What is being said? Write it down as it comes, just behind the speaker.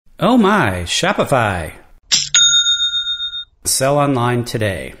Oh my, Shopify. Sell online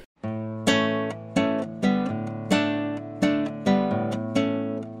today.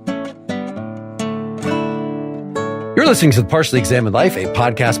 You're listening to The Partially Examined Life, a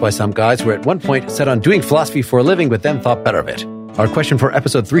podcast by some guys who at one point set on doing philosophy for a living, but then thought better of it. Our question for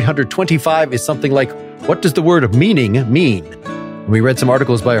episode 325 is something like, what does the word meaning mean? And we read some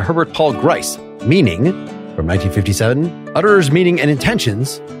articles by Herbert Paul Grice, Meaning, from 1957, Utterers, Meaning, and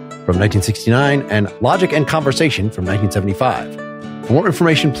Intentions, from 1969, and Logic and Conversation, from 1975. For more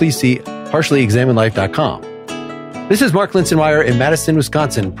information, please see partiallyexaminedlife.com. This is Mark Linsenmeyer in Madison,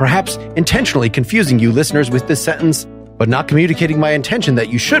 Wisconsin, perhaps intentionally confusing you listeners with this sentence, but not communicating my intention that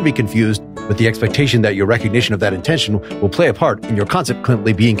you should be confused with the expectation that your recognition of that intention will play a part in your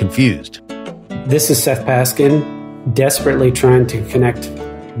consequently being confused. This is Seth Paskin, desperately trying to connect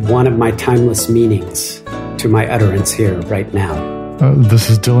one of my timeless meanings to my utterance here right now. This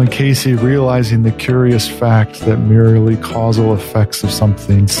is Dylan Casey, realizing the curious fact that merely causal effects of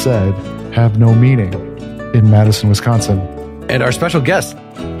something said have no meaning, in Madison, Wisconsin. And our special guest.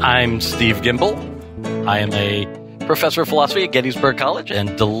 I'm Steve Gimbell. I am a professor of philosophy at Gettysburg College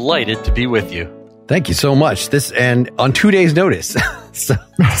and delighted to be with you. Thank you so much. This and on 2 days' notice. so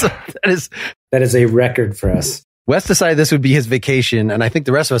that is a record for us. Wes decided this would be his vacation, and I think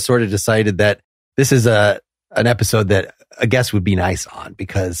the rest of us sort of decided that this is an episode that a guest would be nice on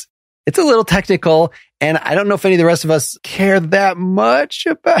because it's a little technical, and I don't know if any of the rest of us care that much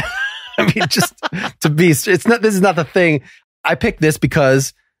about. I mean, just to be, this is not the thing. I picked this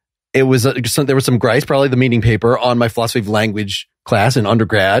because it was there was some Grice, probably the meaning paper on my philosophy of language class in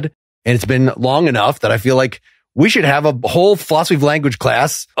undergrad, and it's been long enough that I feel like we should have a whole philosophy of language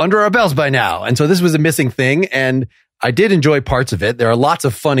class under our belts by now. And so this was a missing thing, and I did enjoy parts of it. There are lots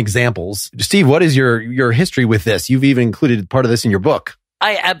of fun examples. Steve, what is your history with this? You've even included part of this in your book.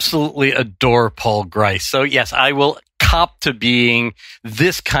 I absolutely adore Paul Grice. So yes, I will cop to being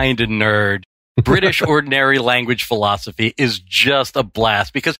this kind of nerd. British ordinary language philosophy is just a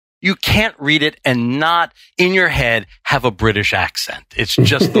blast because you can't read it and not in your head have a British accent. It's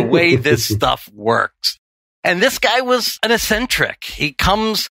just the way this stuff works. And this guy was an eccentric. He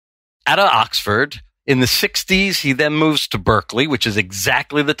comes out of Oxford in the 60s. He then moves to Berkeley, which is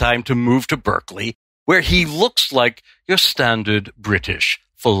exactly the time to move to Berkeley, where he looks like your standard British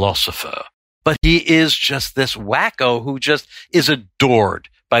philosopher. But he is just this wacko who just is adored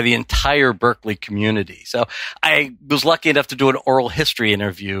by the entire Berkeley community. So I was lucky enough to do an oral history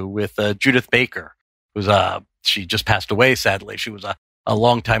interview with Judith Baker, she just passed away, sadly. She was a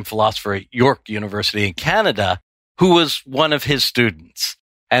longtime philosopher at York University in Canada who was one of his students.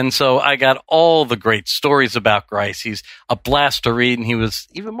 And so I got all the great stories about Grice. He's a blast to read, and he was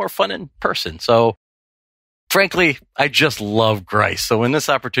even more fun in person. So frankly, I just love Grice. So when this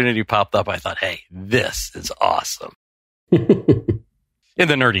opportunity popped up, I thought, hey, this is awesome. In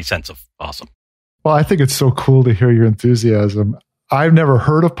the nerdy sense of awesome. Well, I think it's so cool to hear your enthusiasm. I've never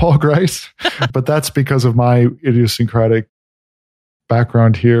heard of Paul Grice, but that's because of my idiosyncratic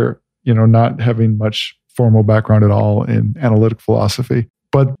background here, not having much formal background at all in analytic philosophy.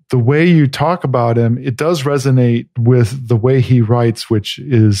 But the way you talk about him, it does resonate with the way he writes, which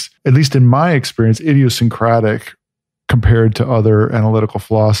is, at least in my experience, idiosyncratic compared to other analytical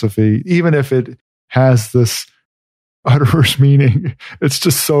philosophy. Even if it has this utterverse meaning, it's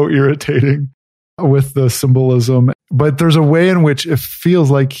just so irritating with the symbolism. But there's a way in which it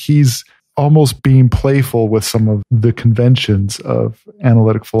feels like he's almost being playful with some of the conventions of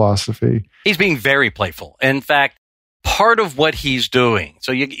analytic philosophy. He's being very playful. In fact, part of what he's doing,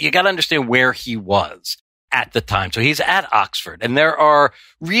 so you got to understand where he was at the time. So he's at Oxford, and there are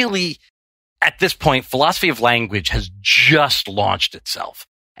really, at this point, philosophy of language has just launched itself.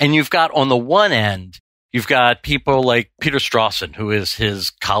 And you've got, on the one end, you've got people like Peter Strawson, who is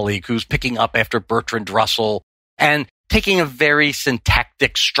his colleague, who's picking up after Bertrand Russell and taking a very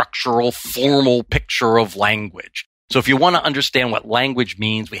syntactic, structural, formal picture of language. So if you want to understand what language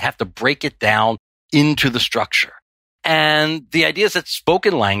means, we have to break it down into the structure. And the idea is that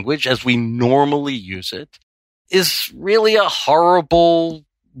spoken language, as we normally use it, is really a horrible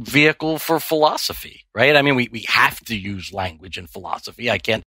vehicle for philosophy, right? I mean, we have to use language in philosophy. I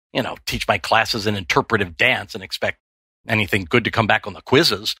can't, teach my classes in interpretive dance and expect anything good to come back on the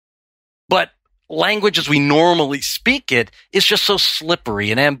quizzes. But language as we normally speak it is just so slippery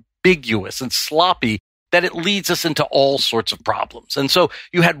and ambiguous and sloppy that it leads us into all sorts of problems. And so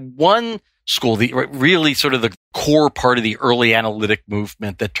you had one school, really sort of the core part of the early analytic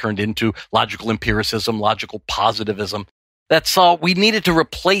movement that turned into logical empiricism, logical positivism, that saw we needed to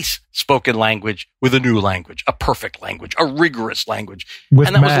replace spoken language with a new language, a perfect language, a rigorous language.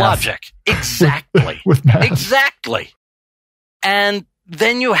 And that was logic. Exactly. With math. Exactly. And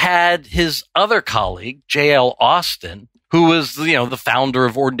then you had his other colleague, J.L. Austin, who was, the founder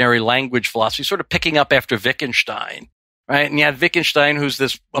of ordinary language philosophy, sort of picking up after Wittgenstein, right? And you had Wittgenstein, who's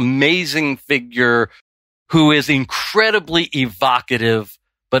this amazing figure who is incredibly evocative,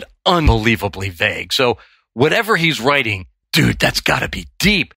 but unbelievably vague. So whatever he's writing, dude, that's got to be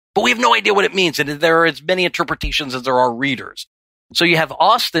deep, but we have no idea what it means. And there are as many interpretations as there are readers. So you have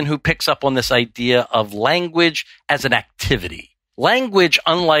Austin, who picks up on this idea of language as an activity. Language,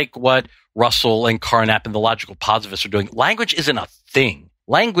 unlike what Russell and Carnap and the logical positivists are doing, language isn't a thing.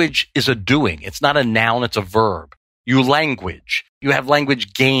 Language is a doing. It's not a noun, it's a verb. You language. You have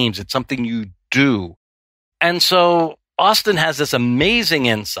language games. It's something you do. And so Austin has this amazing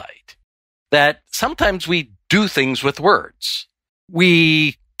insight that sometimes we do things with words.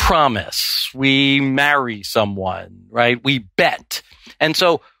 We promise, we marry someone, right? We bet. And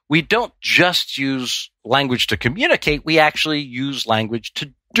so we don't just use language to communicate, we actually use language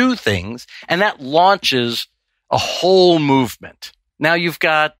to do things, and that launches a whole movement. Now you've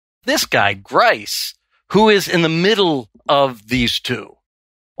got this guy, Grice, who is in the middle of these two.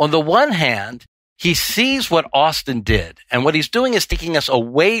 On the one hand, he sees what Austin did, and what he's doing is taking us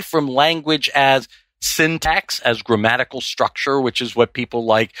away from language as syntax, as grammatical structure, which is what people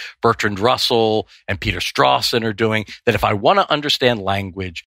like Bertrand Russell and Peter Strawson are doing, that if I want to understand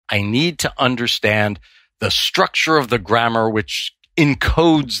language, I need to understand the structure of the grammar which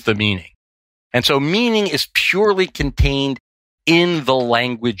encodes the meaning. And so meaning is purely contained in the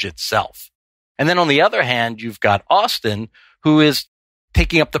language itself. And then on the other hand, you've got Austin, who is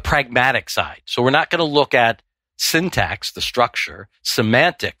taking up the pragmatic side. So we're not going to look at syntax, the structure,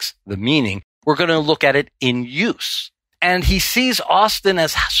 semantics, the meaning. We're going to look at it in use. And he sees Austin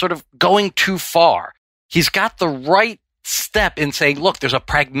as sort of going too far. He's got the right step in saying, look, there's a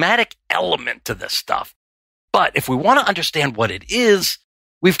pragmatic element to this stuff. But if we want to understand what it is,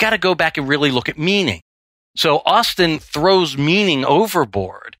 we've got to go back and really look at meaning. So Austin throws meaning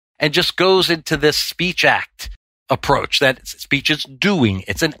overboard and just goes into this speech act approach that speech is doing.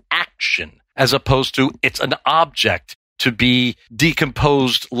 It's an action as opposed to it's an object to be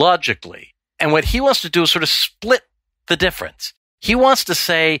decomposed logically. And what he wants to do is sort of split the difference. He wants to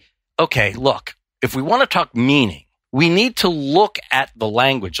say, okay, look, if we want to talk meaning, we need to look at the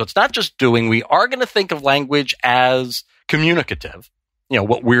language. So it's not just doing. We are going to think of language as communicative,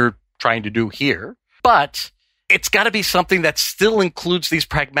 what we're trying to do here. But it's got to be something that still includes these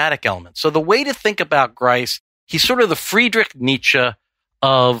pragmatic elements. So the way to think about Grice, he's sort of the Friedrich Nietzsche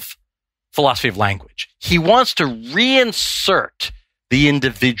of philosophy of language. He wants to reinsert the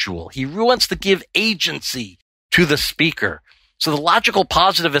individual. He wants to give agency to the speaker. So the logical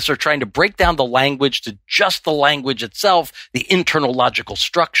positivists are trying to break down the language to just the language itself, the internal logical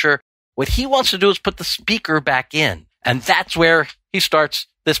structure. What he wants to do is put the speaker back in. And that's where he starts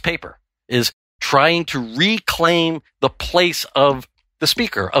this paper, is trying to reclaim the place of the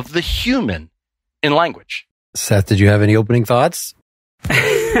speaker, of the human in language. Seth, did you have any opening thoughts?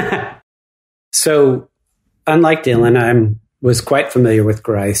 So, unlike Dylan, I was quite familiar with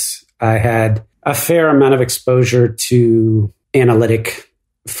Grice. I had a fair amount of exposure to analytic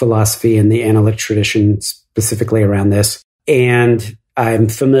philosophy and the analytic tradition specifically around this. And I'm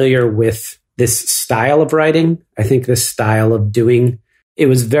familiar with this style of writing. I think this style of doing, it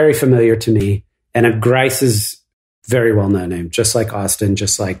was very familiar to me. And Grice is very well-known name, just like Austin,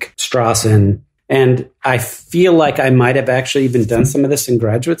 just like Strawson. And I feel like I might have actually even done some of this in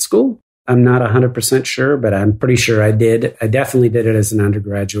graduate school. I'm not 100% sure, but I'm pretty sure I did. I definitely did it as an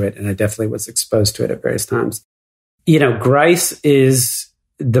undergraduate, and I definitely was exposed to it at various times. Grice is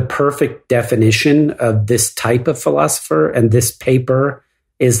the perfect definition of this type of philosopher, and this paper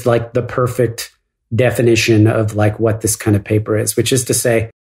is like the perfect definition of like what this kind of paper is, which is to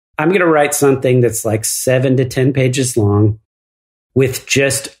say, I'm going to write something that's like 7 to 10 pages long with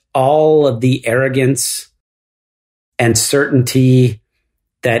just all of the arrogance and certainty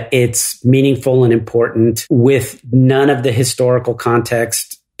that it's meaningful and important, with none of the historical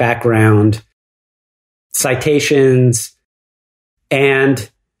context, background, citations.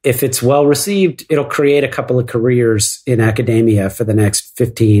 And if it's well received, it'll create a couple of careers in academia for the next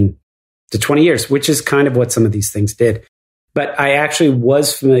 15 to 20 years, which is kind of what some of these things did. But I actually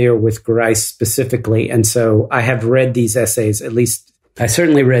was familiar with Grice specifically. And so I have read these essays, at least I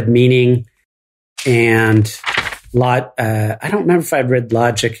certainly read Meaning and I don't remember if I'd read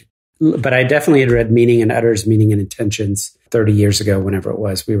Logic, but I definitely had read Meaning and Utters, Meaning and Intentions 30 years ago, whenever it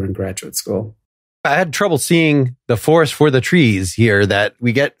was. We were in graduate school. I had trouble seeing the forest for the trees here, that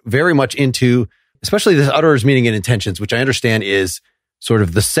we get very much into, especially this utterers, meaning, and intentions, which I understand is sort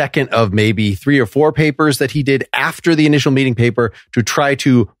of the second of maybe 3 or 4 papers that he did after the initial meaning paper to try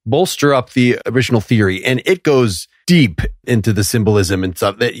to bolster up the original theory. And it goes deep into the symbolism and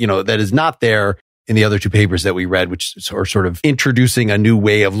stuff that, that is not there in the other 2 papers that we read, which are sort of introducing a new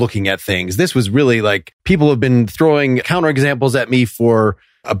way of looking at things. This was really like, people have been throwing counterexamples at me for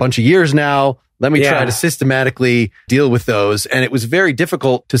a bunch of years now. Let me try to systematically deal with those. And it was very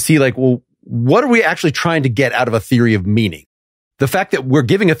difficult to see, like, well, what are we actually trying to get out of a theory of meaning? The fact that we're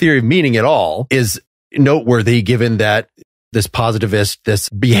giving a theory of meaning at all is noteworthy, given that this positivist, this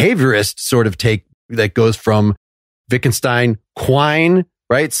behaviorist sort of take that goes from Wittgenstein, Quine,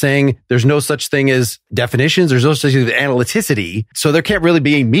 right? Saying there's no such thing as definitions. There's no such thing as analyticity. So there can't really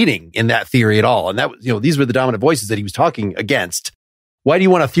be a meaning in that theory at all. And that, these were the dominant voices that he was talking against. Why do you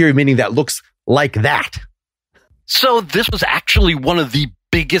want a theory of meaning that looks like that? So this was actually one of the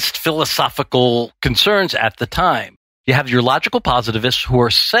biggest philosophical concerns at the time. You have your logical positivists who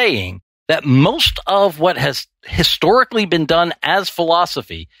are saying that most of what has historically been done as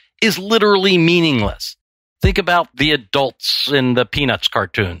philosophy is literally meaningless. Think about the adults in the Peanuts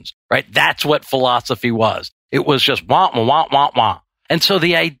cartoons, right? That's what philosophy was. It was just wah, wah, wah, wah, wah. And so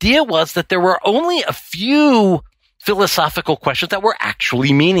the idea was that there were only a few philosophical questions that were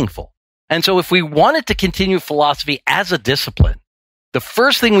actually meaningful. And so if we wanted to continue philosophy as a discipline, the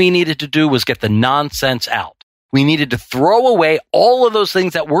first thing we needed to do was get the nonsense out. We needed to throw away all of those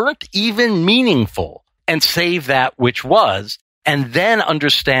things that weren't even meaningful and save that which was, and then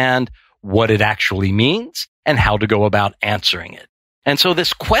understand what it actually means and how to go about answering it. And so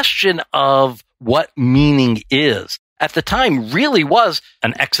this question of what meaning is at the time really was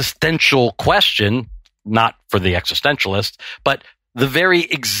an existential question, not for the existentialists, but the very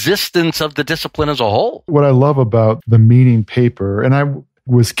existence of the discipline as a whole. What I love about the meaning paper, and I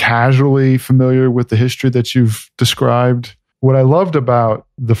was casually familiar with the history that you've described. What I loved about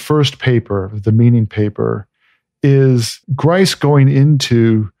the first paper, the meaning paper, is Grice going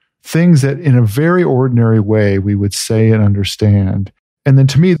into things that in a very ordinary way we would say and understand. And then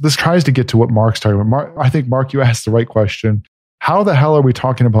to me, this tries to get to what Mark's talking about. I think, Mark, you asked the right question. How the hell are we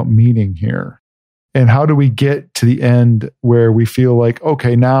talking about meaning here? And how do we get to the end where we feel like,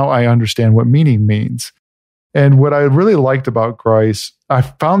 okay, now I understand what meaning means? And what I really liked about Grice, I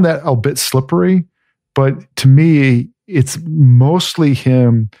found that a bit slippery, but to me, it's mostly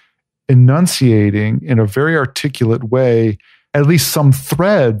him enunciating in a very articulate way, at least some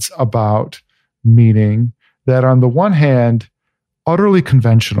threads about meaning that on the one hand, utterly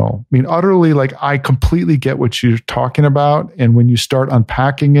conventional. I mean, utterly like, I completely get what you're talking about. And when you start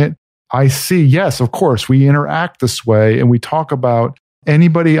unpacking it, I see, yes, of course, we interact this way and we talk about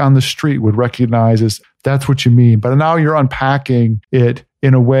anybody on the street would recognize as that's what you mean. But now you're unpacking it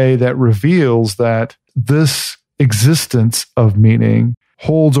in a way that reveals that this existence of meaning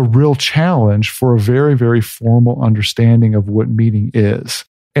holds a real challenge for a very, very formal understanding of what meaning is.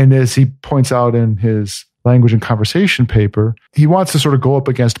 And as he points out in his language and conversation paper, he wants to sort of go up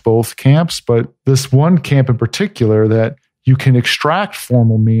against both camps, but this one camp in particular that you can extract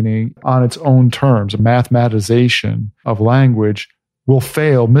formal meaning on its own terms, a mathematization of language, will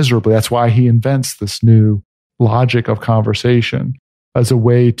fail miserably. That's why he invents this new logic of conversation as a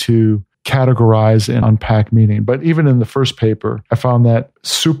way to categorize and unpack meaning. But even in the first paper, I found that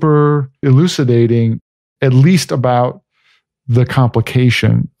super elucidating, at least about the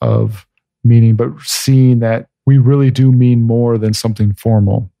complication of meaning, but seeing that we really do mean more than something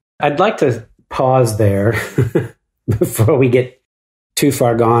formal. I'd like to pause there before we get too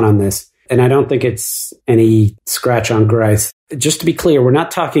far gone on this. And I don't think it's any scratch on Grice. Just to be clear, we're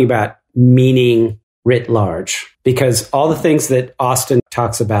not talking about meaning writ large, because all the things that Austin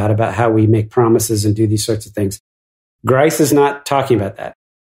talks about how we make promises and do these sorts of things, Grice is not talking about that.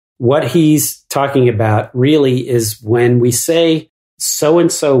 What he's talking about really is when we say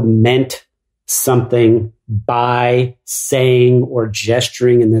so-and-so meant something by saying or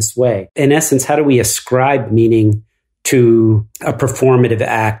gesturing in this way. In essence, how do we ascribe meaning to a performative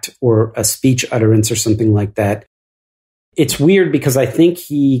act or a speech utterance or something like that? It's weird because I think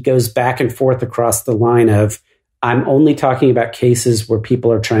he goes back and forth across the line of, I'm only talking about cases where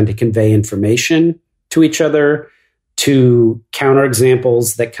people are trying to convey information to each other, to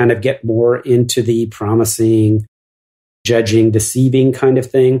counterexamples that kind of get more into the promising, judging, deceiving kind of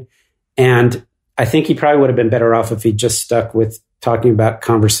thing. And I think he probably would have been better off if he just stuck with talking about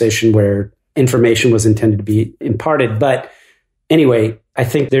conversation where information was intended to be imparted. But anyway, I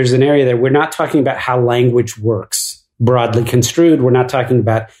think there's an area there. We're not talking about how language works broadly construed. We're not talking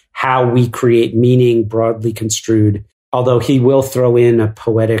about how we create meaning broadly construed, although he will throw in a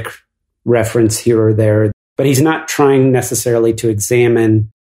poetic reference here or there. But he's not trying necessarily to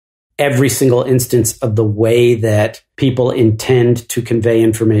examine every single instance of the way that people intend to convey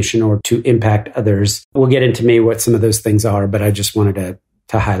information or to impact others. We'll get into maybe what some of those things are, but I just wanted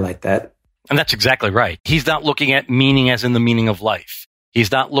to highlight that. And that's exactly right. He's not looking at meaning as in the meaning of life.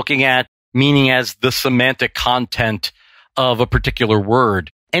 He's not looking at meaning as the semantic content of a particular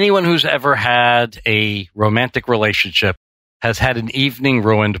word. Anyone who's ever had a romantic relationship has had an evening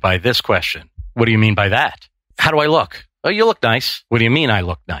ruined by this question. What do you mean by that? How do I look? Oh, you look nice. What do you mean I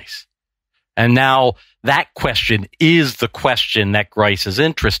look nice? And now that question is the question that Grice is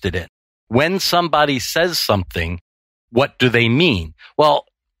interested in. When somebody says something, what do they mean? Well,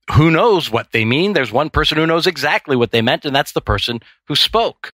 who knows what they mean? There's one person who knows exactly what they meant, and that's the person who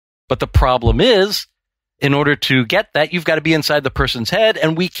spoke. But the problem is, in order to get that, you've got to be inside the person's head,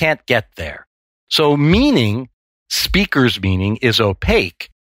 and we can't get there. So meaning, speaker's meaning, is opaque.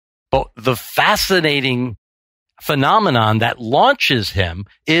 But the fascinating phenomenon that launches him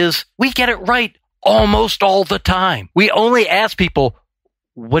is we get it right almost all the time. We only ask people,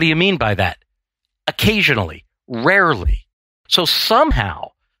 what do you mean by that? Occasionally, rarely. So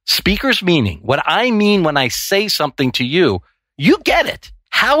somehow, speaker's meaning, what I mean when I say something to you, you get it.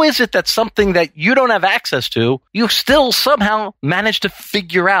 How is it that something that you don't have access to, you still somehow manage to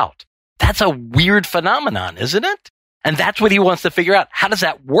figure out? That's a weird phenomenon, isn't it? And that's what he wants to figure out. How does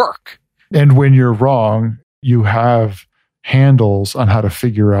that work? And when you're wrong, you have handles on how to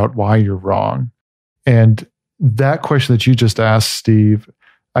figure out why you're wrong. And that question that you just asked, Steve,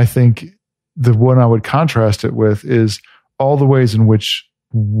 I think the one I would contrast it with is all the ways in which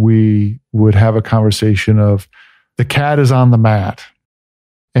we would have a conversation of the cat is on the mat.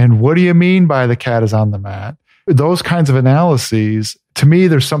 And what do you mean by the cat is on the mat? Those kinds of analyses, to me,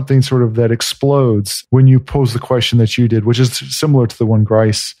 there's something sort of that explodes when you pose the question that you did, which is similar to the one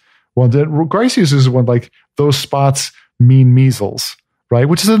Grice. Well, Grice uses one like those spots mean measles, right?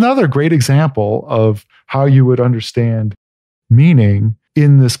 Which is another great example of how you would understand meaning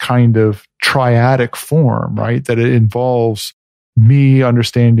in this kind of triadic form, right? That it involves me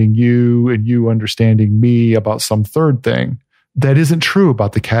understanding you and you understanding me about some third thing. That isn't true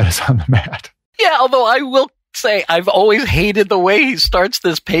about the cat is on the mat. Yeah, although I will say I've always hated the way he starts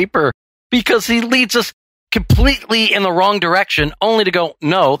this paper because he leads us completely in the wrong direction only to go,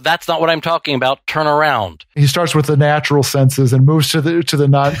 no, that's not what I'm talking about. Turn around. He starts with the natural senses and moves to the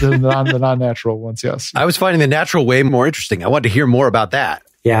non-natural ones. Yes. I was finding the natural way more interesting. I wanted to hear more about that.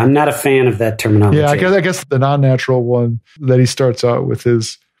 Yeah, I'm not a fan of that terminology. Yeah, I guess the non-natural one that he starts out with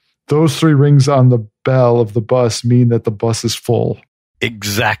is those 3 rings on the bell of the bus mean that the bus is full.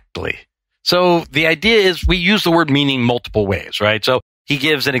 Exactly. So the idea is we use the word meaning multiple ways, right? So he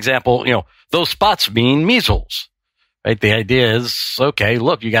gives an example, those spots mean measles, right? The idea is, okay,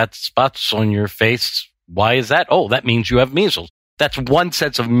 look, you got spots on your face. Why is that? Oh, that means you have measles. That's one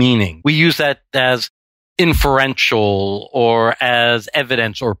sense of meaning. We use that as inferential or as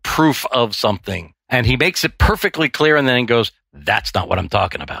evidence or proof of something. And he makes it perfectly clear and then he goes, that's not what I'm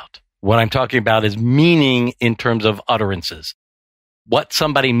talking about. What I'm talking about is meaning in terms of utterances. What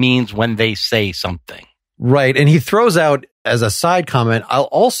somebody means when they say something. Right. And he throws out as a side comment, I'll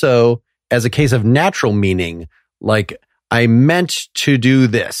also, as a case of natural meaning, like I meant to do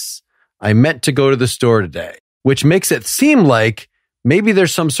this. I meant to go to the store today, which makes it seem like maybe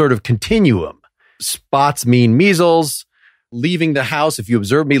there's some sort of continuum. Spots mean measles. Leaving the house, if you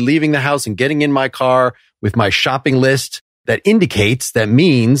observe me leaving the house and getting in my car with my shopping list, that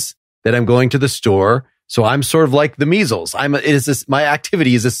means that I'm going to the store. So I'm sort of like the measles. My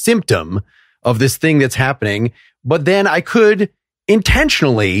activity is a symptom of this thing that's happening. But then I could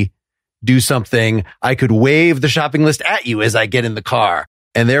intentionally do something. I could wave the shopping list at you as I get in the car.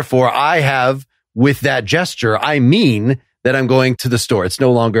 And therefore I have, with that gesture, I mean that I'm going to the store. It's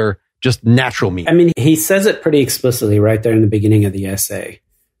no longer just natural meaning. I mean, he says it pretty explicitly right there in the beginning of the essay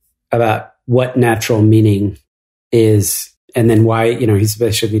about what natural meaning is and then why, he's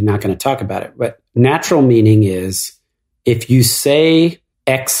basically not going to talk about it. But natural meaning is if you say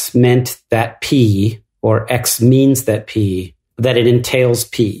X meant that P or X means that P, that it entails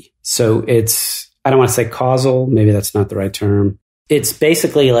P. So it's, I don't want to say causal, maybe that's not the right term. It's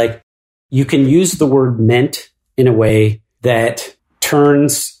basically like you can use the word meant in a way that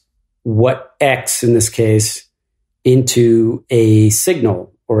turns what X in this case into a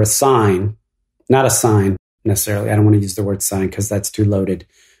signal or a sign, not a sign necessarily. I don't want to use the word sign because that's too loaded,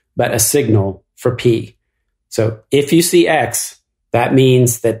 but a signal for P. So if you see X, that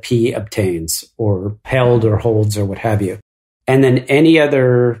means that P obtains or held or holds or what have you. And then any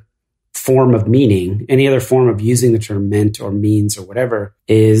other form of meaning, any other form of using the term meant or means or whatever,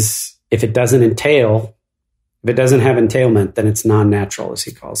 is if it doesn't have entailment, then it's non-natural, as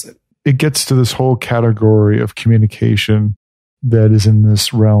he calls it. It gets to this whole category of communication that is in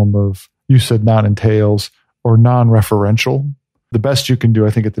this realm of, you said non-entails or non-referential. The best you can do,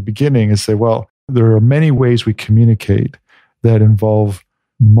 I think, at the beginning is say, well, there are many ways we communicate that involve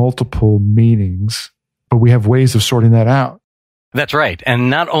multiple meanings, but we have ways of sorting that out. That's right. And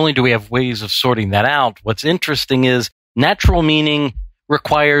not only do we have ways of sorting that out, what's interesting is natural meaning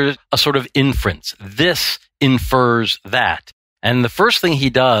requires a sort of inference. This infers that. And the first thing he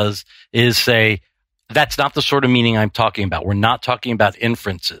does is say, that's not the sort of meaning I'm talking about. We're not talking about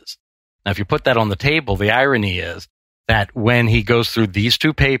inferences. Now, if you put that on the table, the irony is that when he goes through these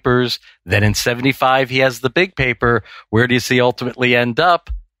two papers, then in 75, he has the big paper. Where does he ultimately end up?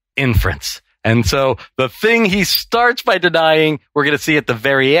 Inference. And so the thing he starts by denying, we're going to see at the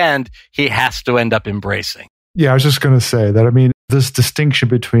very end, he has to end up embracing. Yeah, I was just going to say that, I mean, this distinction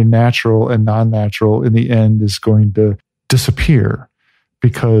between natural and non-natural in the end is going to disappear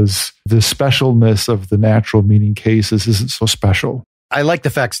because the specialness of the natural meaning cases isn't so special. I like the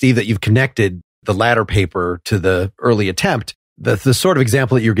fact, Steve, that you've connected the latter paper to the early attempt. The sort of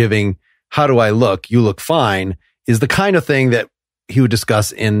example that you're giving, how do I look? You look fine, is the kind of thing that he would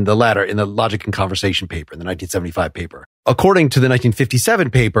discuss in the Logic and Conversation paper, in the 1975 paper. According to the 1957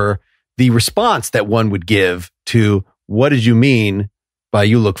 paper, the response that one would give to what did you mean by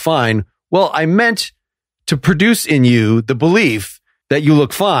you look fine? Well, I meant to produce in you the belief that you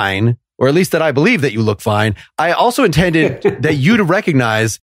look fine, or at least that I believe that you look fine. I also intended that you to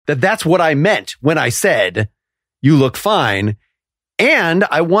recognize that that's what I meant when I said you look fine. And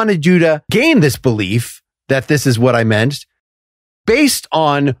I wanted you to gain this belief that this is what I meant based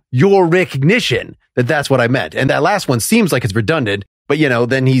on your recognition that that's what I meant. And that last one seems like it's redundant, but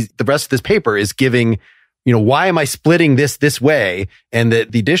then the rest of this paper is giving, why am I splitting this way? And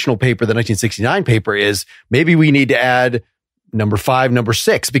the additional paper, the 1969 paper, is maybe we need to add number 5, number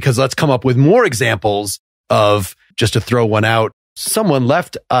 6, because let's come up with more examples of, just to throw one out, someone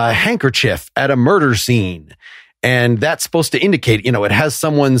left a handkerchief at a murder scene. And that's supposed to indicate, it has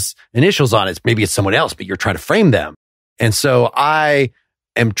someone's initials on it. Maybe it's someone else, but you're trying to frame them. And so I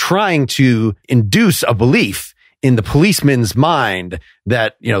am trying to induce a belief in the policeman's mind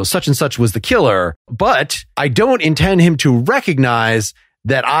that, such and such was the killer, but I don't intend him to recognize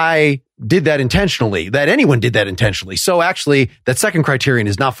that I did that intentionally, that anyone did that intentionally. So actually, that second criterion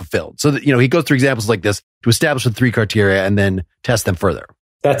is not fulfilled. So that, he goes through examples like this to establish the 3 criteria and then test them further.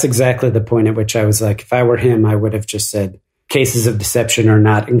 That's exactly the point at which I was like, if I were him, I would have just said cases of deception are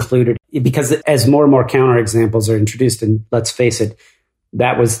not included, because as more and more counterexamples are introduced, and let's face it,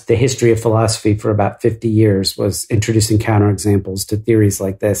 that was the history of philosophy for about 50 years, was introducing counterexamples to theories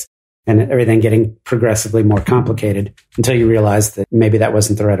like this, and everything getting progressively more complicated until you realize that maybe that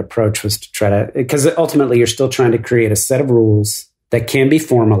wasn't the right approach, was to try to, because ultimately you're still trying to create a set of rules that can be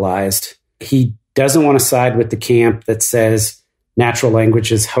formalized. He doesn't want to side with the camp that says natural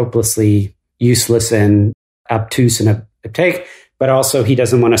language is hopelessly useless and obtuse and opaque, but also he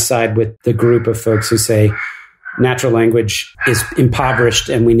doesn't want to side with the group of folks who say natural language is impoverished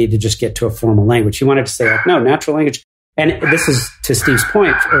and we need to just get to a formal language. He wanted to say, no, natural language. And this is to Steve's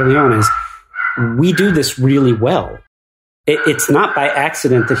point early on, is we do this really well. It's not by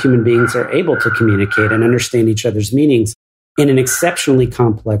accident that human beings are able to communicate and understand each other's meanings in an exceptionally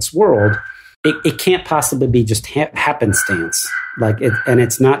complex world. It can't possibly be just happenstance. And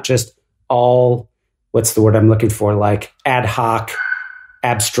it's not just all, what's the word I'm looking for? Like ad hoc,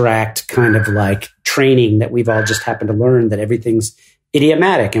 abstract kind of like training that we've all just happened to learn that everything's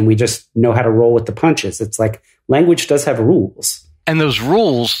idiomatic and we just know how to roll with the punches. It's like language does have rules. And those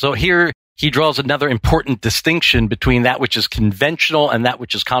rules, so here he draws another important distinction between that which is conventional and that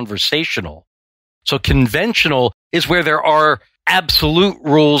which is conversational. So conventional is where there are absolute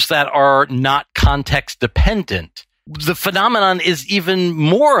rules that are not context dependent. The phenomenon is even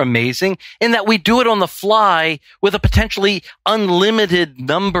more amazing in that we do it on the fly with a potentially unlimited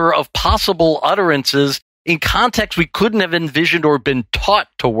number of possible utterances in contexts we couldn't have envisioned or been taught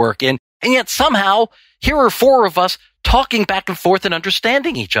to work in. And yet somehow, here are 4 of us talking back and forth and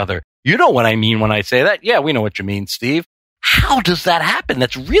understanding each other. You know what I mean when I say that? Yeah, we know what you mean, Steve. How does that happen?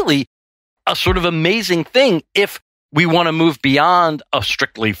 That's really a sort of amazing thing if we want to move beyond a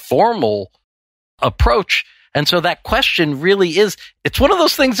strictly formal approach. And so that question really is, it's one of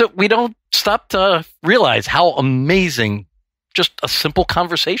those things that we don't stop to realize how amazing just a simple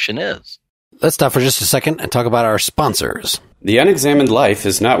conversation is. Let's stop for just a second and talk about our sponsors. The unexamined life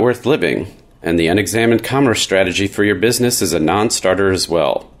is not worth living, and the unexamined commerce strategy for your business is a non-starter as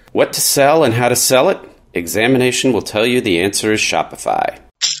well. What to sell and how to sell it? Examination will tell you the answer is Shopify.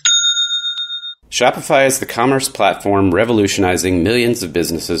 Shopify is the commerce platform revolutionizing millions of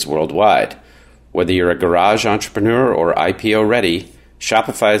businesses worldwide. Whether you're a garage entrepreneur or IPO ready,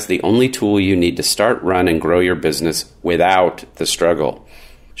 Shopify is the only tool you need to start, run, and grow your business without the struggle.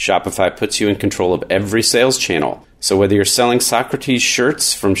 Shopify puts you in control of every sales channel. So whether you're selling Socrates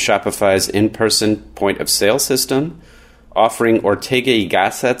shirts from Shopify's in-person point-of-sale system, offering Ortega y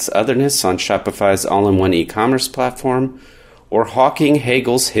Gasset's otherness on Shopify's all-in-one e-commerce platform, or hawking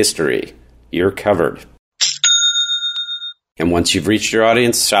Hegel's history, you're covered. And once you've reached your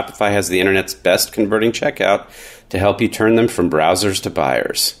audience, Shopify has the internet's best converting checkout to help you turn them from browsers to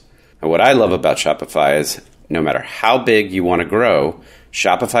buyers. And what I love about Shopify is no matter how big you want to grow,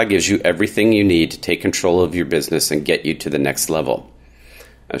 Shopify gives you everything you need to take control of your business and get you to the next level.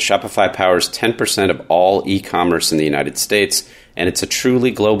 Shopify powers 10% of all e-commerce in the United States, and it's a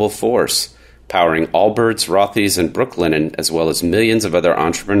truly global force, powering Allbirds, Rothy's, and Brooklinen, as well as millions of other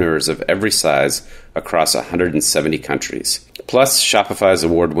entrepreneurs of every size across 170 countries. Plus, Shopify's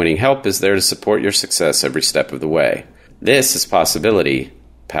award-winning help is there to support your success every step of the way. This is Possibility,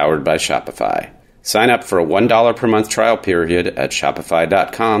 powered by Shopify. Sign up for a $1 per month trial period at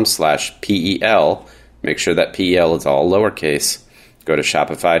shopify.com/PEL. Make sure that PEL is all lowercase. Go to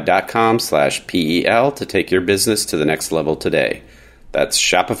shopify.com/PEL to take your business to the next level today. That's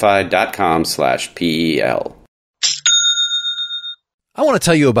shopify.com/PEL. I want to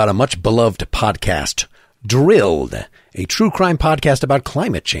tell you about a much beloved podcast, Drilled, a true crime podcast about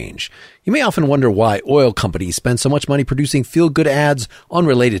climate change. You may often wonder why oil companies spend so much money producing feel-good ads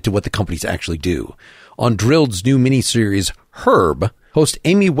unrelated to what the companies actually do. On Drilled's new miniseries, Herb, host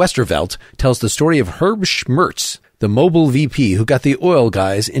Amy Westervelt tells the story of Herb Schmertz, the mobile VP who got the oil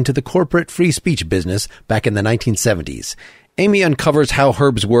guys into the corporate free speech business back in the 1970s. Amy uncovers how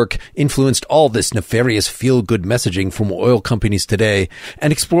Herb's work influenced all this nefarious feel-good messaging from oil companies today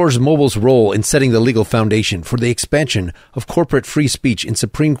and explores Mobile's role in setting the legal foundation for the expansion of corporate free speech in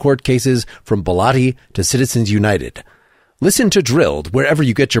Supreme Court cases from Bilotti to Citizens United. Listen to Drilled wherever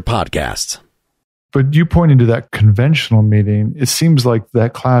you get your podcasts. But you pointing to that conventional meeting, it seems like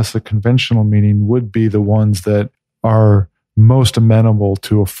that class of conventional meeting would be the ones that are most amenable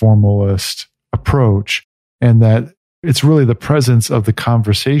to a formalist approach, and that it's really the presence of the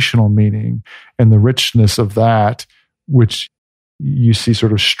conversational meeting and the richness of that, which you see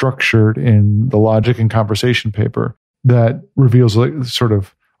sort of structured in the logic and conversation paper, that reveals like sort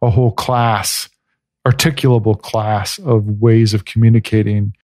of a whole class, articulable class of ways of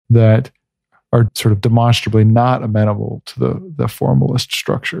communicating that are sort of demonstrably not amenable to the formalist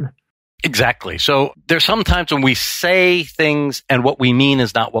structure. Exactly. So there's sometimes when we say things and what we mean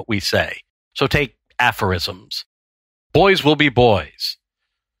is not what we say. So take aphorisms. Boys will be boys.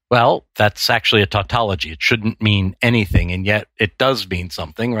 Well, that's actually a tautology. It shouldn't mean anything, and yet it does mean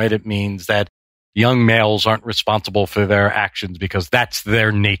something, right? It means that young males aren't responsible for their actions because that's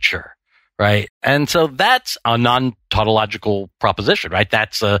their nature, right? And so that's a non-tautological proposition, right?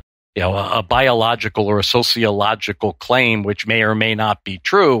 That's a biological or a sociological claim which may or may not be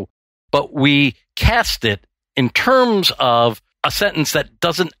true, but we cast it in terms of a sentence that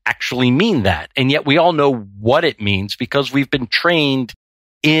doesn't actually mean that. And yet we all know what it means because we've been trained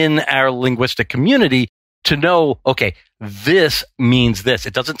in our linguistic community to know, okay, this means this.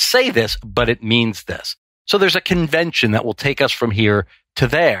 It doesn't say this, but it means this. So there's a convention that will take us from here to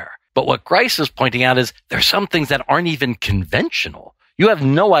there. But what Grice is pointing out is there's some things that aren't even conventional. You have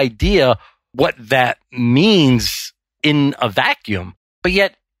no idea what that means in a vacuum, but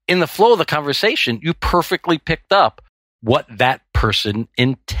yet in the flow of the conversation, you perfectly picked up what that person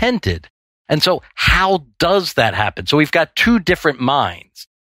intended. And so how does that happen? So we've got two different minds.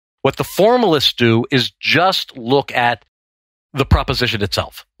 What the formalists do is just look at the proposition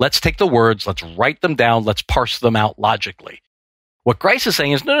itself. Let's take the words, let's write them down, let's parse them out logically. What Grice is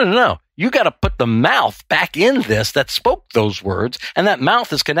saying is, no. You got to put the mouth back in this that spoke those words, and that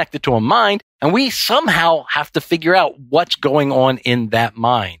mouth is connected to a mind, and we somehow have to figure out what's going on in that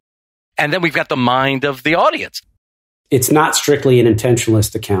mind. And then we've got the mind of the audience. It's not strictly an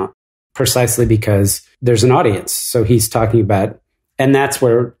intentionalist account, precisely because there's an audience. So he's talking about, and that's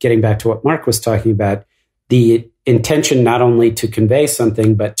where, getting back to what Mark was talking about, the intention not only to convey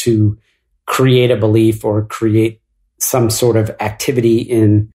something, but to create a belief or create some sort of activity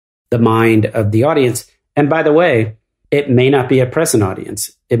in the mind of the audience. And by the way, it may not be a present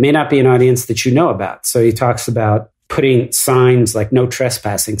audience. It may not be an audience that you know about. So he talks about putting signs like no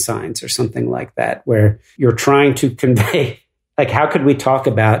trespassing signs or something like that, where you're trying to convey, like, how could we talk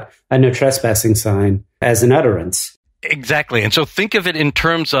about a no trespassing sign as an utterance? Exactly. And so think of it in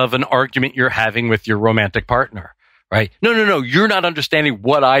terms of an argument you're having with your romantic partner, right? No, you're not understanding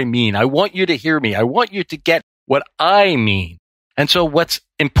what I mean. I want you to hear me. I want you to get what I mean. And so what's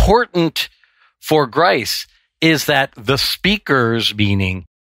important for Grice is that the speaker's meaning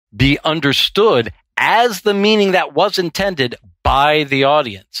be understood as the meaning that was intended by the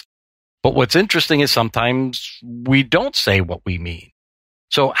audience. But what's interesting is sometimes we don't say what we mean.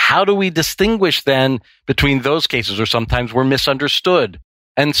 So how do we distinguish then between those cases, or sometimes we're misunderstood?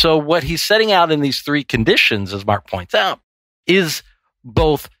 And so what he's setting out in these three conditions, as Mark points out, is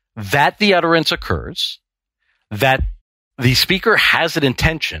both that the utterance occurs, that the speaker has an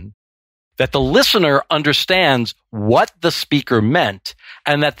intention, that the listener understands what the speaker meant,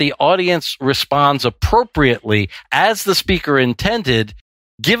 and that the audience responds appropriately as the speaker intended,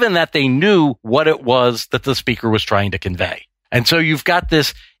 given that they knew what it was that the speaker was trying to convey. And so you've got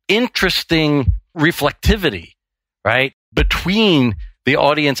this interesting reflectivity, right, between the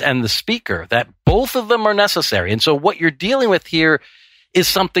audience and the speaker, that both of them are necessary. And so what you're dealing with here is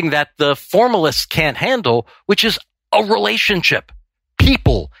something that the formalists can't handle, which is a relationship,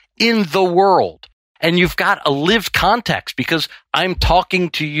 people in the world. And you've got a lived context, because I'm talking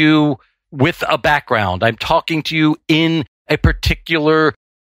to you with a background. I'm talking to you in a particular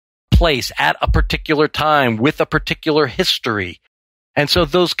place at a particular time with a particular history. And so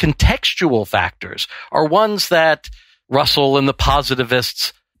those contextual factors are ones that Russell and the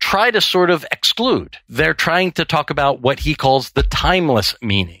positivists try to sort of exclude. They're trying to talk about what he calls the timeless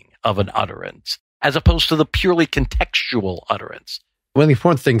meaning of an utterance, as opposed to the purely contextual utterance. One of the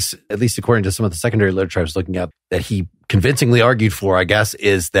important things, at least according to some of the secondary literature I was looking at, that he convincingly argued for, I guess,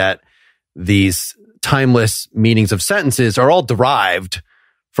 is that these timeless meanings of sentences are all derived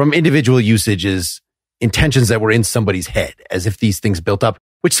from individual usages, intentions that were in somebody's head, as if these things built up,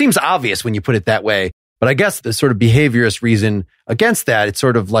 which seems obvious when you put it that way. But I guess the sort of behaviorist reason against that, it's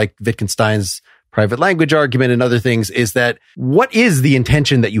sort of like Wittgenstein's private language argument and other things, is that what is the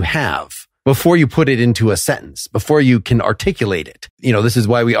intention that you have before you put it into a sentence, before you can articulate it? You know, this is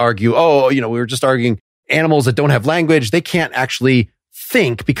why we argue, we were just arguing animals that don't have language, they can't actually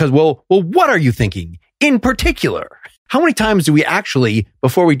think because, well, what are you thinking in particular? How many times do we actually,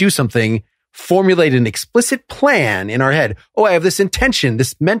 before we do something, formulate an explicit plan in our head? Oh, I have this intention,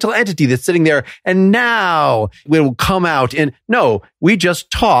 this mental entity that's sitting there, and now it will come out. And no, we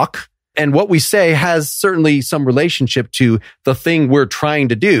just talk, and what we say has certainly some relationship to the thing we're trying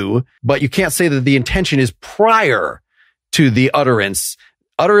to do, but you can't say that the intention is prior to the utterance.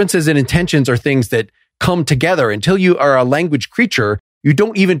 Utterances and intentions are things that come together. Until you are a language creature, you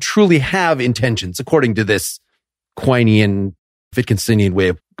don't even truly have intentions, according to this Quinean, Wittgensteinian way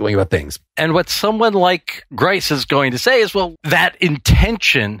of going about things. And what someone like Grice is going to say is, well, that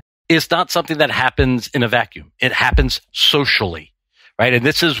intention is not something that happens in a vacuum. It happens socially, right? And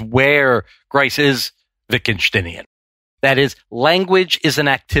this is where Grice is Wittgensteinian. That is, language is an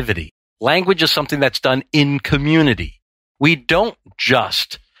activity. Language is something that's done in community. We don't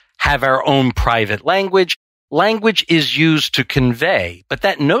just have our own private language. Language is used to convey, but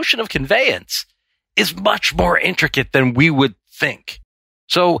that notion of conveyance is much more intricate than we would think.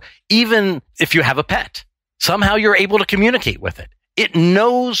 So even if you have a pet, somehow you're able to communicate with it. It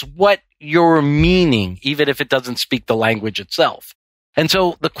knows what you're meaning, even if it doesn't speak the language itself. And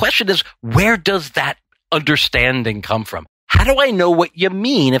so the question is, where does that understanding come from? How do I know what you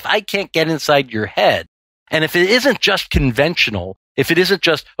mean if I can't get inside your head? And if it isn't just conventional, if it isn't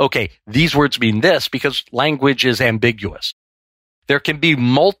just, okay, these words mean this, because language is ambiguous. There can be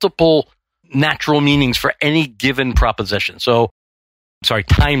multiple natural meanings for any given proposition.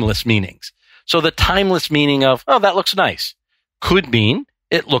 Timeless meanings. So the timeless meaning of, oh, that looks nice, could mean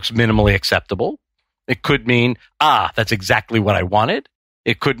it looks minimally acceptable. It could mean, that's exactly what I wanted.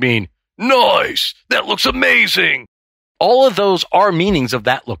 It could mean, nice, that looks amazing. All of those are meanings of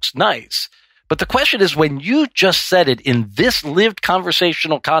that looks nice. But the question is, when you just said it in this lived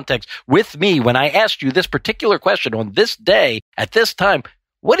conversational context with me, when I asked you this particular question on this day at this time,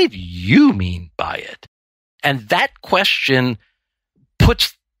 what did you mean by it? And that question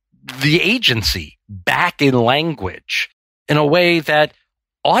puts the agency back in language in a way that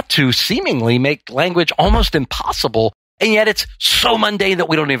ought to seemingly make language almost impossible, and yet it's so mundane that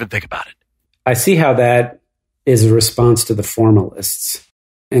we don't even think about it. I see how that is a response to the formalists.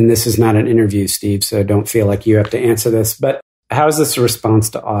 And this is not an interview, Steve, so don't feel like you have to answer this. But how is this a response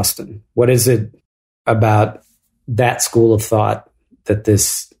to Austin? What is it about that school of thought that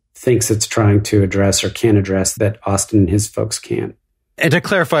this thinks it's trying to address or can address that Austin and his folks can't? And to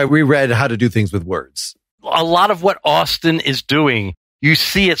clarify, we read How to Do Things with Words. A lot of what Austin is doing, you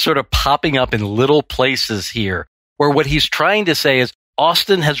see it sort of popping up in little places here, where what he's trying to say is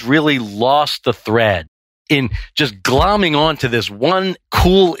Austin has really lost the thread in just glomming onto this one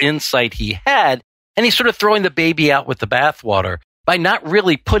cool insight he had, and he's sort of throwing the baby out with the bathwater by not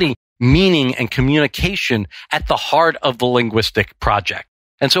really putting meaning and communication at the heart of the linguistic project.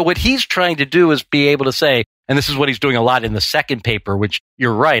 And so what he's trying to do is be able to say, and this is what he's doing a lot in the second paper, which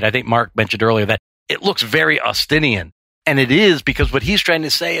you're right, I think Mark mentioned earlier, that it looks very Austinian. And it is because what he's trying to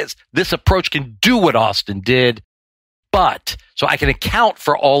say is this approach can do what Austin did, but so I can account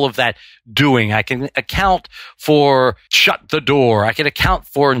for all of that doing. I can account for shut the door. I can account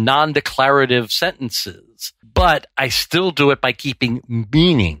for non-declarative sentences, but I still do it by keeping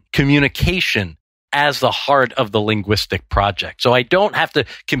meaning, communication as the heart of the linguistic project. So I don't have to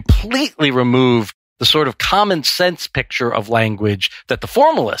completely remove the sort of common sense picture of language that the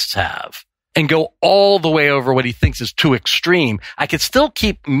formalists have and go all the way over what he thinks is too extreme. I can still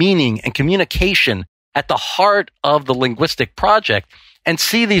keep meaning and communication at the heart of the linguistic project and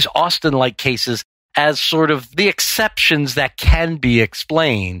see these Austin-like cases as sort of the exceptions that can be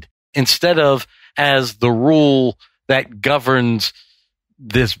explained instead of as the rule that governs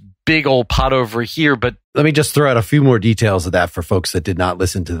this big old pot over here. But let me just throw out a few more details of that for folks that did not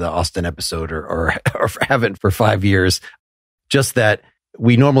listen to the Austin episode or haven't for 5 years. Just that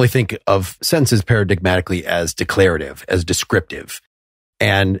we normally think of sentences paradigmatically as declarative, as descriptive.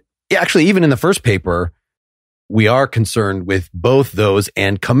 And actually, even in the first paper, we are concerned with both those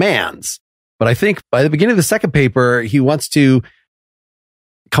and commands. But I think by the beginning of the second paper, he wants to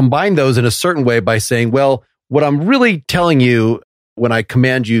combine those in a certain way by saying, well, what I'm really telling you when I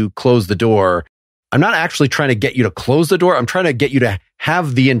command you close the door, I'm not actually trying to get you to close the door. I'm trying to get you to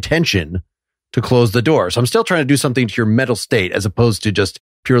have the intention to close the door. So I'm still trying to do something to your mental state as opposed to just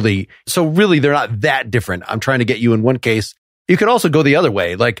purely. So really, they're not that different. I'm trying to get you in one case. You could also go the other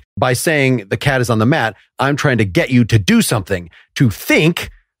way, like by saying the cat is on the mat. I'm trying to get you to do something, to think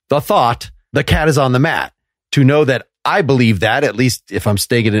the thought, the cat is on the mat, to know that I believe that, at least if I'm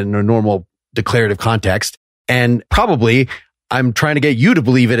stating it in a normal declarative context. And probably I'm trying to get you to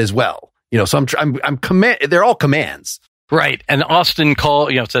believe it as well. So they're all commands. Right. And Austin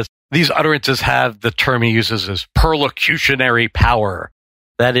says these utterances have the term he uses as perlocutionary power.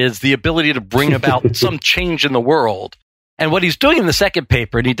 That is the ability to bring about some change in the world. And what he's doing in the second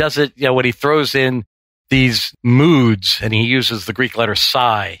paper, and he does it, when he throws in these moods and he uses the Greek letter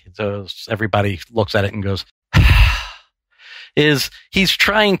psi. So everybody looks at it and goes, is he's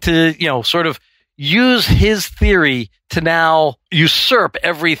trying to, sort of use his theory to now usurp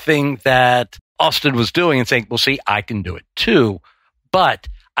everything that Austin was doing and saying, well, see, I can do it too, but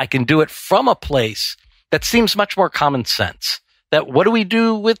I can do it from a place that seems much more common sense. That what do we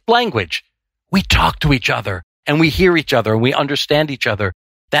do with language? We talk to each other and we hear each other and we understand each other.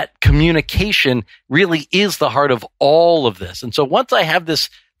 That communication really is the heart of all of this. And so once I have this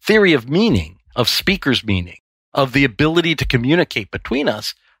theory of meaning, of speaker's meaning, of the ability to communicate between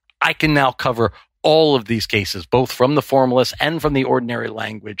us, I can now cover all of these cases, both from the formalists and from the ordinary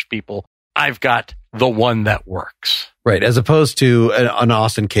language people. I've got the one that works. Right. As opposed to an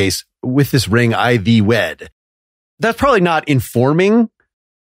Austin case, with this ring, I thee wed. That's probably not informing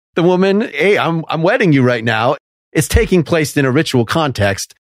the woman. Hey, I'm wedding you right now. It's taking place in a ritual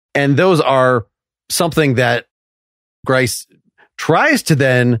context. And those are something that Grice tries to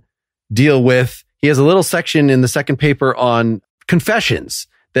then deal with. He has a little section in the second paper on confessions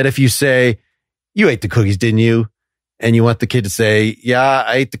that if you say, you ate the cookies, didn't you? And you want the kid to say, yeah,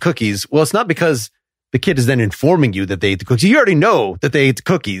 I ate the cookies. Well, it's not because the kid is then informing you that they ate the cookies. You already know that they ate the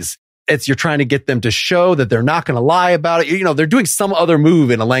cookies. You're trying to get them to show that they're not going to lie about it. They're doing some other move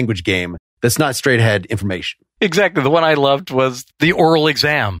in a language game that's not straight ahead information. Exactly. The one I loved was the oral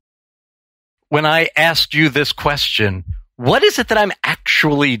exam. When I asked you this question, what is it that I'm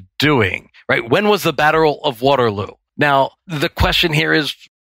actually doing? Right? When was the Battle of Waterloo? Now, the question here is,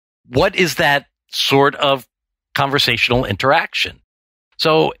 what is that sort of conversational interaction?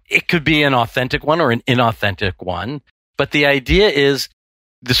 So it could be an authentic one or an inauthentic one. But the idea is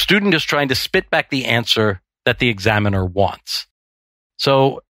the student is trying to spit back the answer that the examiner wants.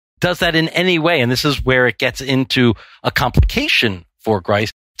 So does that in any way, and this is where it gets into a complication for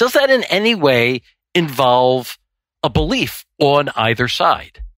Grice, does that in any way involve a belief on either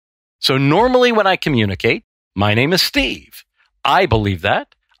side? So normally when I communicate, my name is Steve. I believe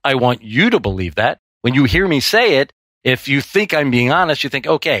that. I want you to believe that. When you hear me say it, if you think I'm being honest, you think,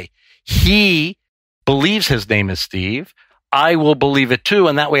 okay, he believes his name is Steve. I will believe it too.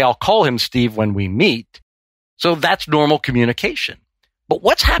 And that way I'll call him Steve when we meet. So that's normal communication. But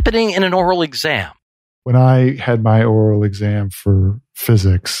what's happening in an oral exam? When I had my oral exam for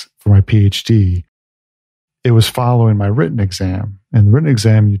physics for my PhD, it was following my written exam. And the written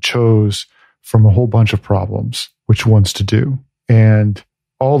exam, you chose from a whole bunch of problems, which ones to do. And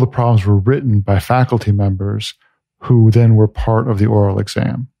all the problems were written by faculty members who then were part of the oral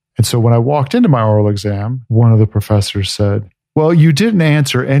exam. And so when I walked into my oral exam, one of the professors said, well, you didn't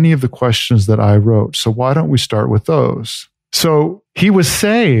answer any of the questions that I wrote, so why don't we start with those? So he was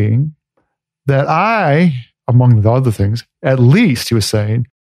saying that I, among the other things, at least he was saying,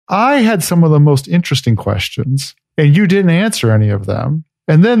 I had some of the most interesting questions and you didn't answer any of them.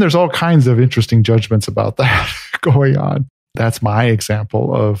 And then there's all kinds of interesting judgments about that going on. That's my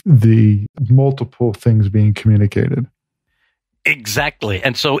example of the multiple things being communicated. Exactly.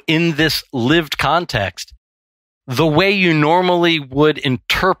 And so in this lived context, the way you normally would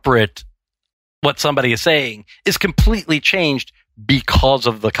interpret what somebody is saying is completely changed because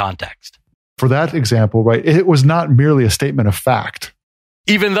of the context. For that example, right, it was not merely a statement of fact.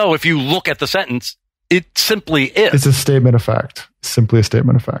 Even though if you look at the sentence, it simply is. It's a statement of fact. Simply a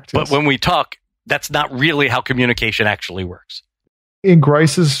statement of fact. Yes. But when we talk, that's not really how communication actually works. In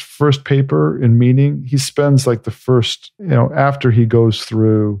Grice's first paper in Meaning, he spends like the first, after he goes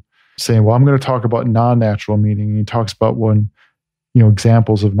through saying, well, I'm going to talk about non-natural meaning. And he talks about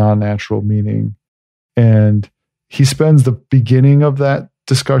examples of non-natural meaning. And he spends the beginning of that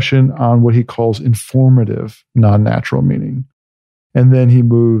discussion on what he calls informative non-natural meaning. And then he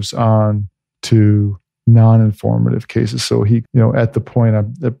moves on to non-informative cases. So he, at the point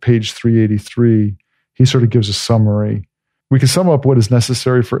at page 383, he sort of gives a summary. We can sum up what is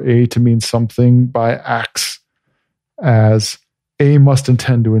necessary for A to mean something by X as A must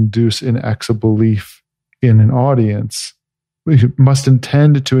intend to induce in X a belief in an audience. We must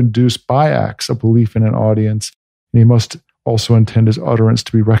intend to induce by X a belief in an audience, and he must also intend his utterance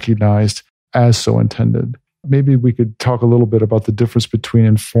to be recognized as so intended. Maybe we could talk a little bit about the difference between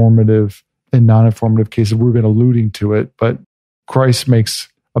informative and non-informative cases. We've been alluding to it, but Grice makes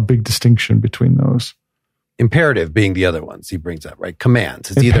a big distinction between those. Imperative being the other ones he brings up, right? Commands.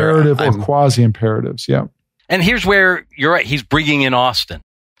 It's imperative or quasi-imperatives, yeah. And here's where you're right. He's bringing in Austin,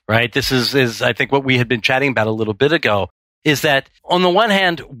 right? This is I think what we had been chatting about a little bit ago, is that on the one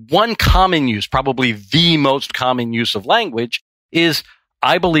hand, one common use, probably the most common use of language is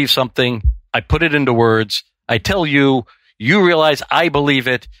I believe something, I put it into words, I tell you, you realize I believe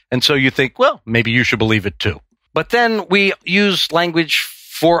it, and so you think, well, maybe you should believe it too. But then we use language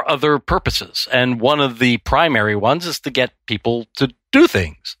for other purposes. And one of the primary ones is to get people to do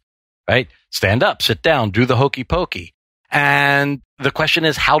things, right? Stand up, sit down, do the hokey pokey. And the question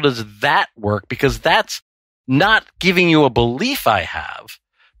is, how does that work? Because that's not giving you a belief I have,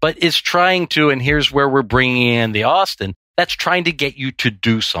 but is trying to, and here's where we're bringing in the Austin, that's trying to get you to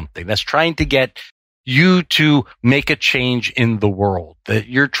do something. That's trying to get you to make a change in the world, that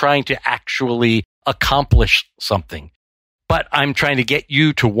you're trying to actually accomplish something. But I'm trying to get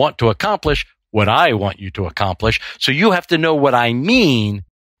you to want to accomplish what I want you to accomplish. So you have to know what I mean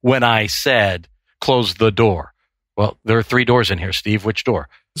when I said, close the door. Well, there are 3 doors in here, Steve. Which door?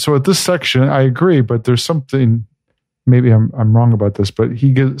 So at this section, I agree, but there's something, maybe I'm wrong about this, but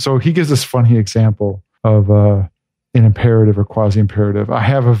he gives this funny example of an imperative or quasi-imperative. I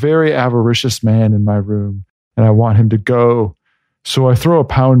have a very avaricious man in my room and I want him to go. So I throw a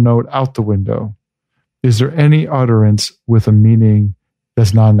pound note out the window. Is there any utterance with a meaning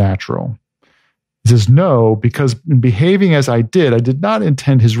that's non-natural? He says, no, because in behaving as I did not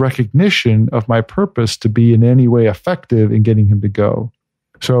intend his recognition of my purpose to be in any way effective in getting him to go.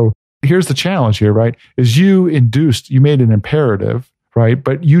 So here's the challenge here, right? Is you made an imperative, right?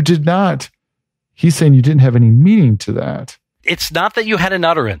 But you did not, he's saying you didn't have any meaning to that. It's not that you had an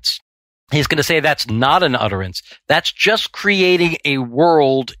utterance. He's going to say that's not an utterance. That's just creating a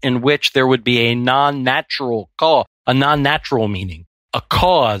world in which there would be a non-natural meaning, a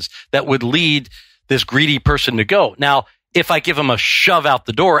cause that would lead this greedy person to go. Now, if I give him a shove out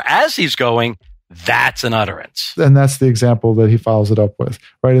the door as he's going, that's an utterance. And that's the example that he follows it up with,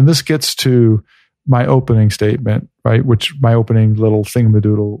 right? And this gets to my opening statement, right? Which my opening little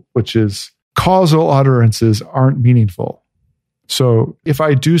thingamadoodle, which is causal utterances aren't meaningful. So if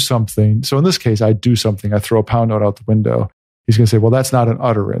I do something, so in this case, I do something, I throw a pound note out the window. He's going to say, well, that's not an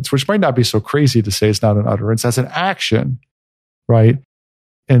utterance, which might not be so crazy to say it's not an utterance. That's an action, right?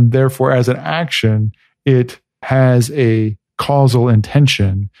 And therefore, as an action, it has a causal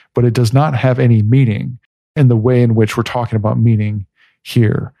intention, but it does not have any meaning in the way in which we're talking about meaning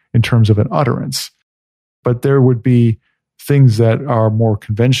here in terms of an utterance. But there would be things that are more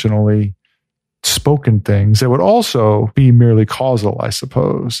conventionally spoken things that would also be merely causal, I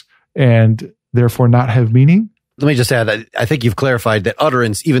suppose, and therefore not have meaning. Let me just add that I think you've clarified that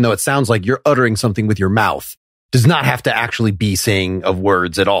utterance, even though it sounds like you're uttering something with your mouth, does not have to actually be saying of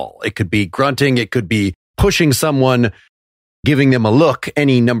words at all. It could be grunting. It could be pushing someone, giving them a look,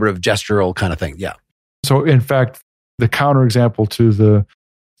 any number of gestural kind of thing. Yeah. So in fact, the counterexample to the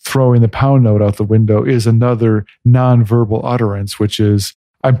throwing the pound note out the window is another nonverbal utterance, which is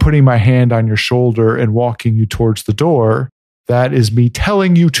I'm putting my hand on your shoulder and walking you towards the door. That is me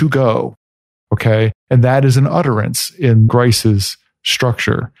telling you to go. Okay. And that is an utterance in Grice's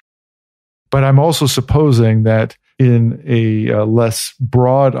structure. But I'm also supposing that in a less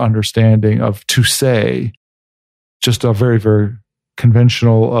broad understanding of to say, just a very, very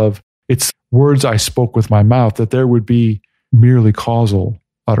conventional of it's words I spoke with my mouth, that there would be merely causal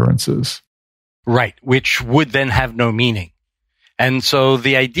utterances. Right, which would then have no meaning. And so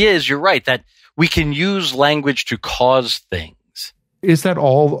the idea is, you're right, that we can use language to cause things. Is that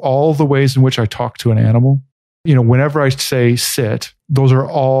all the ways in which I talk to an animal? You know, whenever I say sit, those are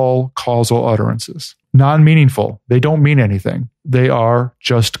all causal utterances. Non-meaningful. They don't mean anything. They are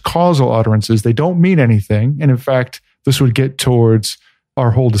just causal utterances. They don't mean anything. And in fact, this would get towards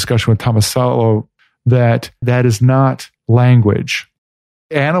our whole discussion with Tomasello that is not language.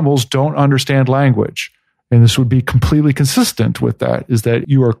 Animals don't understand language. And this would be completely consistent with that, is that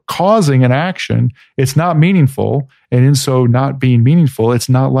you are causing an action. It's not meaningful. And in so not being meaningful, it's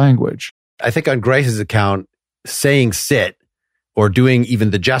not language. I think on Grice's account, saying sit or doing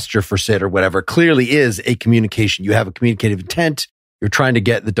even the gesture for sit or whatever clearly is a communication. You have a communicative intent. You're trying to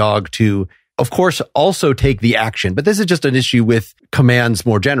get the dog to, of course, also take the action. But this is just an issue with commands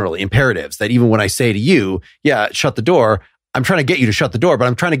more generally, imperatives, that even when I say to you, yeah, shut the door, I'm trying to get you to shut the door, but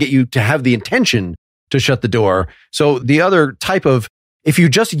I'm trying to get you to have the intention to shut the door. So the other type of, if you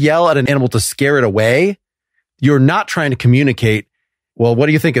just yell at an animal to scare it away, you're not trying to communicate, well, what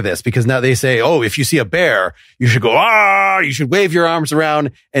do you think of this? Because now they say, oh, if you see a bear, you should go, you should wave your arms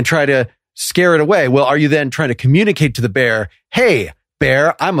around and try to scare it away. Well, are you then trying to communicate to the bear, hey,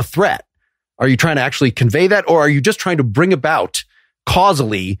 bear, I'm a threat? Are you trying to actually convey that? Or are you just trying to bring about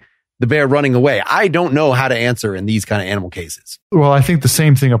causally the bear running away? I don't know how to answer in these kind of animal cases. Well, I think the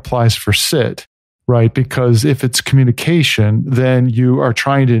same thing applies for sit, right? Because if it's communication, then you are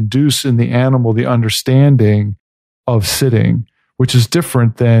trying to induce in the animal the understanding of sitting, which is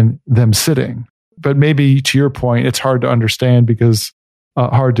different than them sitting. But maybe to your point, it's hard to understand because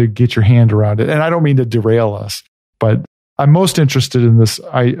hard to get your hand around it. And I don't mean to derail us, but I'm most interested in this.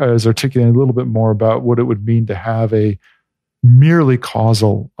 I was articulating a little bit more about what it would mean to have a merely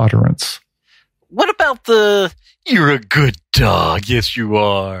causal utterance. What about the, you're a good dog, yes you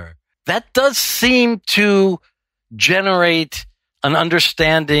are? That does seem to generate an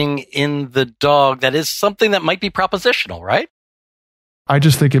understanding in the dog that is something that might be propositional, right? I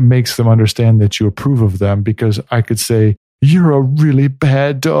just think it makes them understand that you approve of them, because I could say, you're a really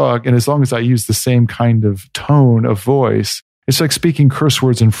bad dog. And as long as I use the same kind of tone of voice, it's like speaking curse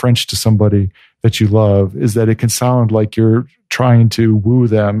words in French to somebody that you love, is that it can sound like you're trying to woo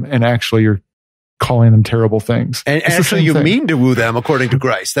them and actually you're calling them terrible things. And actually you mean to woo them, according to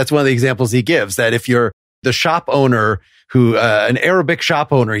Grice. That's one of the examples he gives, that if you're the shop owner who, an Arabic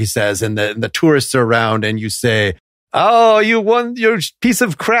shop owner, he says, and the tourists are around and you say, oh, you want your piece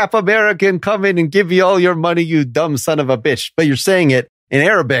of crap, American, come in and give me all your money, you dumb son of a bitch. But you're saying it in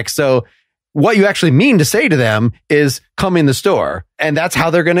Arabic. So what you actually mean to say to them is come in the store. And that's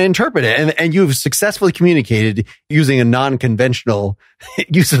how they're going to interpret it. And you've successfully communicated using a non-conventional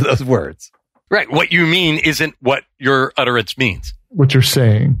use of those words. Right. What you mean isn't what your utterance means. What you're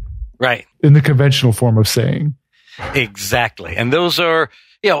saying. Right. In the conventional form of saying. Exactly. And those are,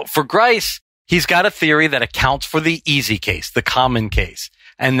 for Grice, he's got a theory that accounts for the easy case, the common case.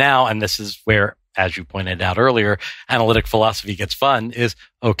 And now, and this is where, as you pointed out earlier, analytic philosophy gets fun, is,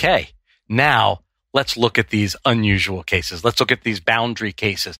 okay, now let's look at these unusual cases. Let's look at these boundary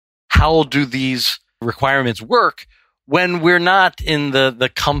cases. How do these requirements work when we're not in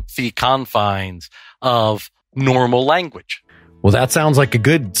the comfy confines of normal language? Well, that sounds like a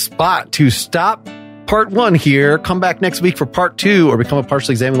good spot to stop part 1 here. Come back next week for part 2, or become a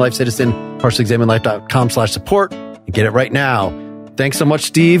Partially Examined Life citizen, partiallyexaminedlife.com/support, and get it right now. Thanks so much,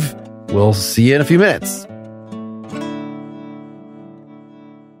 Steve. We'll see you in a few minutes.